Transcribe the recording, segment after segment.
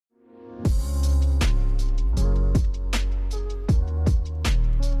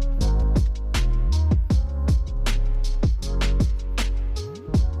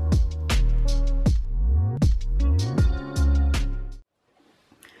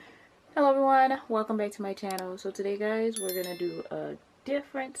Hello everyone, welcome back to my channel. So today guys, we're gonna do a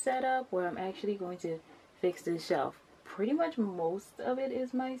different setup where I'm actually going to fix this shelf. Pretty much most of it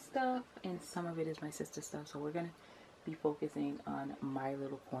is my stuff and some of it is my sister's stuff. So we're gonna be focusing on my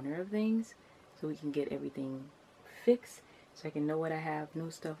little corner of things so we can get everything fixed, so I can know what I have,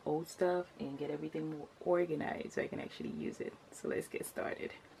 new stuff, old stuff, and get everything more organized so I can actually use it. So let's get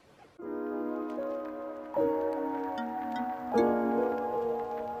started.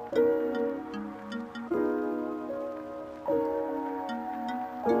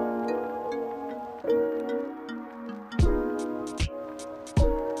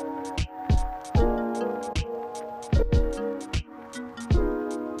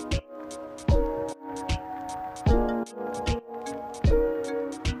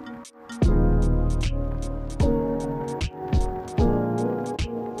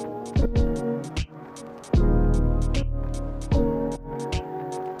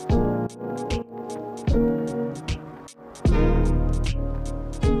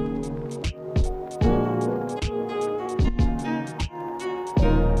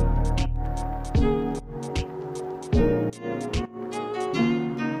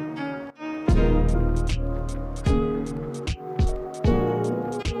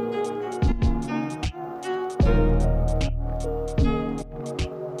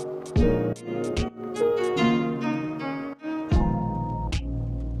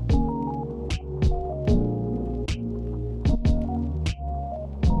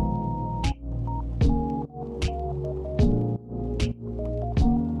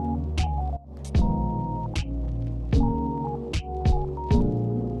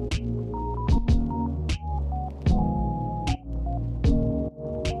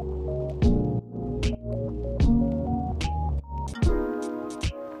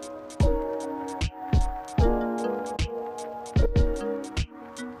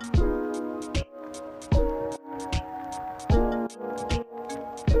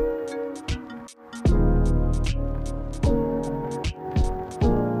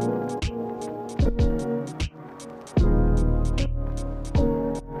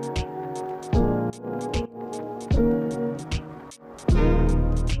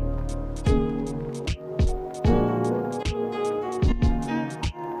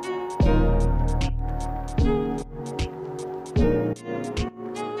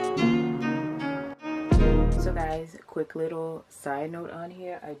 So guys, quick little side note on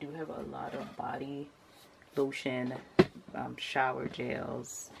here, I do have a lot of body lotion, shower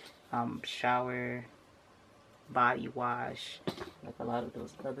gels, shower body wash, like a lot of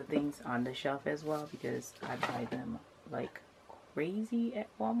those other things on the shelf as well, because I buy them like crazy at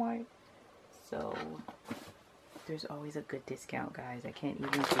Walmart. So there's always a good discount, guys. I can't even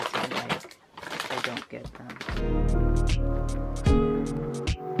pretend like I don't get them.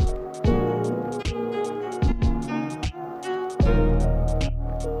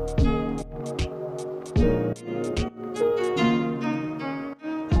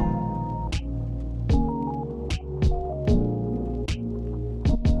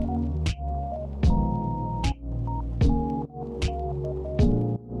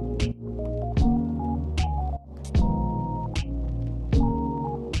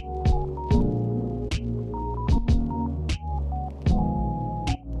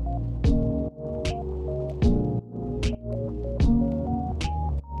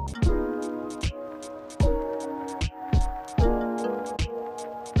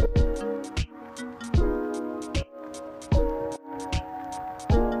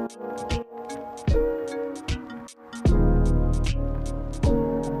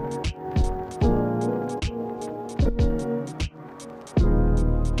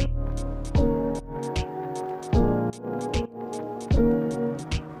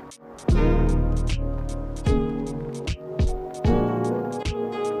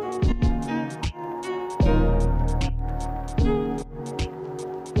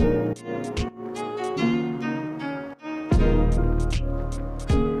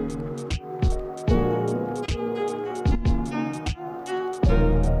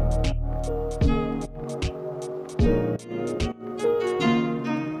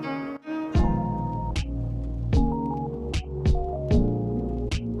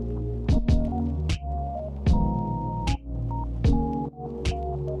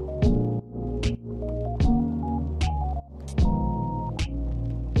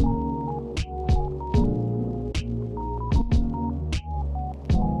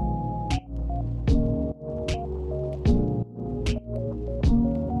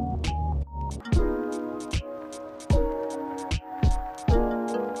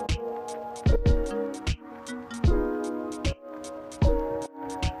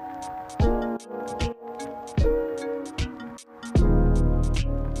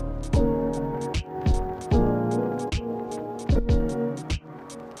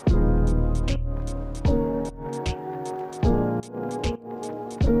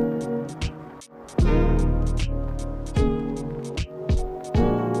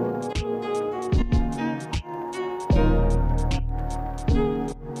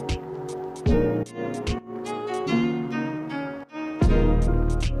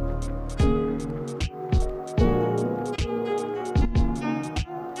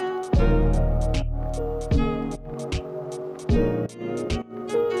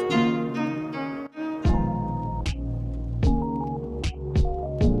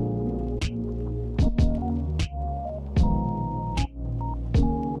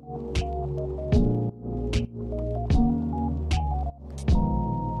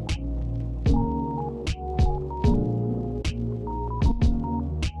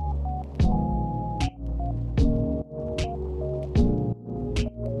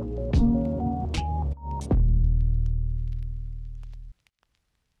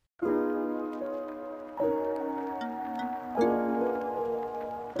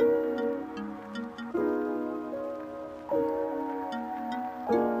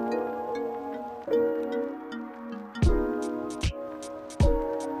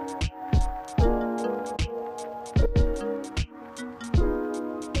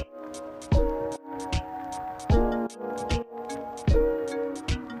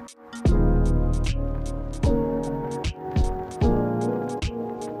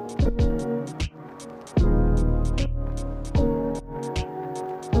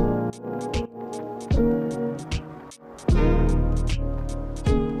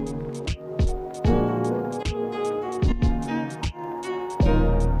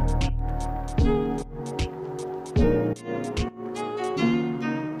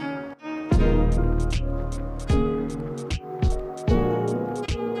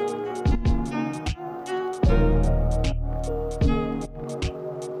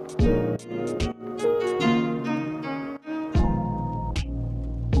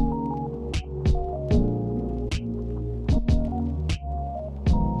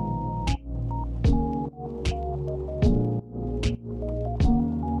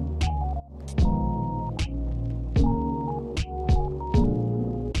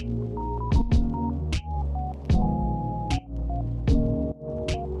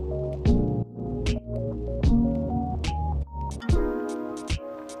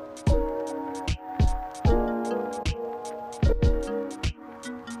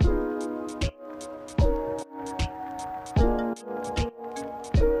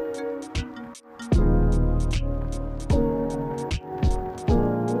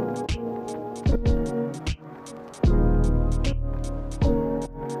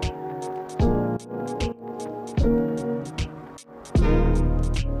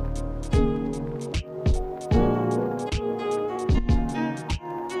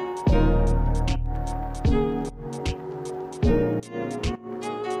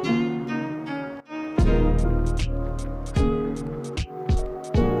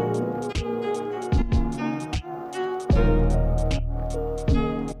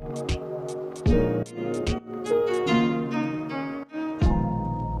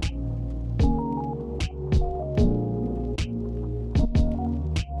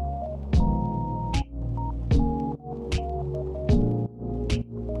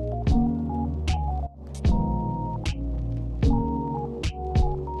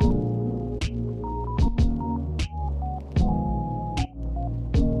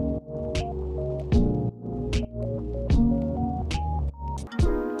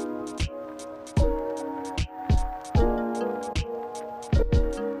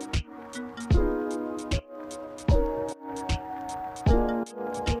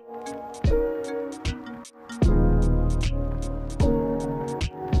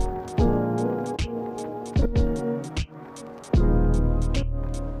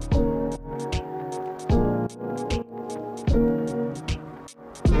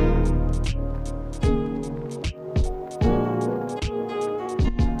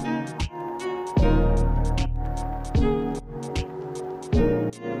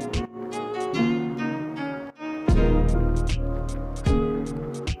 So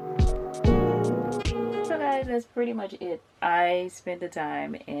guys, that's pretty much it. I spent the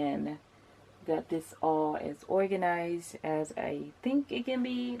time and got this all as organized as I think it can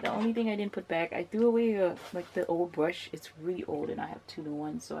be. The only thing I didn't put back, I threw away like the old brush. It's really old and I have 2 new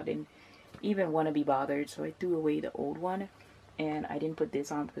ones, so I didn't even want to be bothered, so I threw away the old one. And I didn't put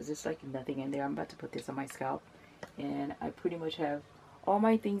this on because there's like nothing in there. I'm about to put this on my scalp, and I pretty much have all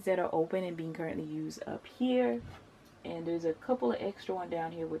my things that are open and being currently used up here. And there's a couple of extra one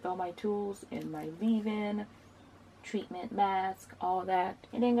down here with all my tools and my leave-in treatment mask, all that.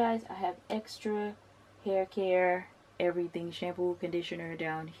 And then guys, I have extra hair care, everything, shampoo, conditioner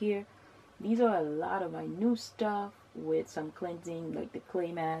down here. These are a lot of my new stuff with some cleansing, like the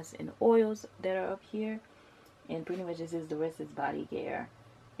clay mask and oils that are up here. And pretty much this is the rest is body care.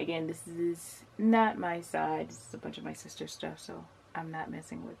 Again, this is not my side. This is a bunch of my sister's stuff, so I'm not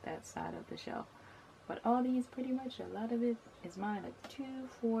messing with that side of the shelf. But all these, pretty much a lot of it is mine. Like 2,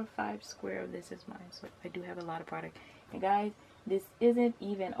 4, 5 square of this is mine. So I do have a lot of product. And guys, this isn't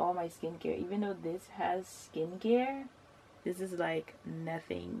even all my skincare. Even though this has skincare, this is like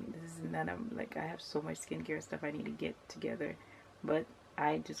nothing. This is none of, like, I have so much skincare stuff I need to get together. But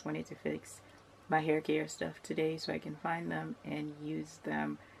I just wanted to fix my hair care stuff today so I can find them and use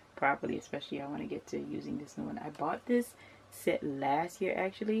them properly. Especially I want to get to using this new one. I bought this set last year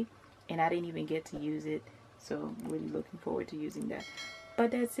actually, and I didn't even get to use it, so I'm really looking forward to using that.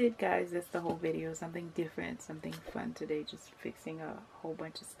 But that's it guys, that's the whole video. Something different, something fun today, just fixing a whole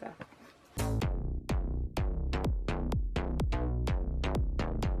bunch of stuff.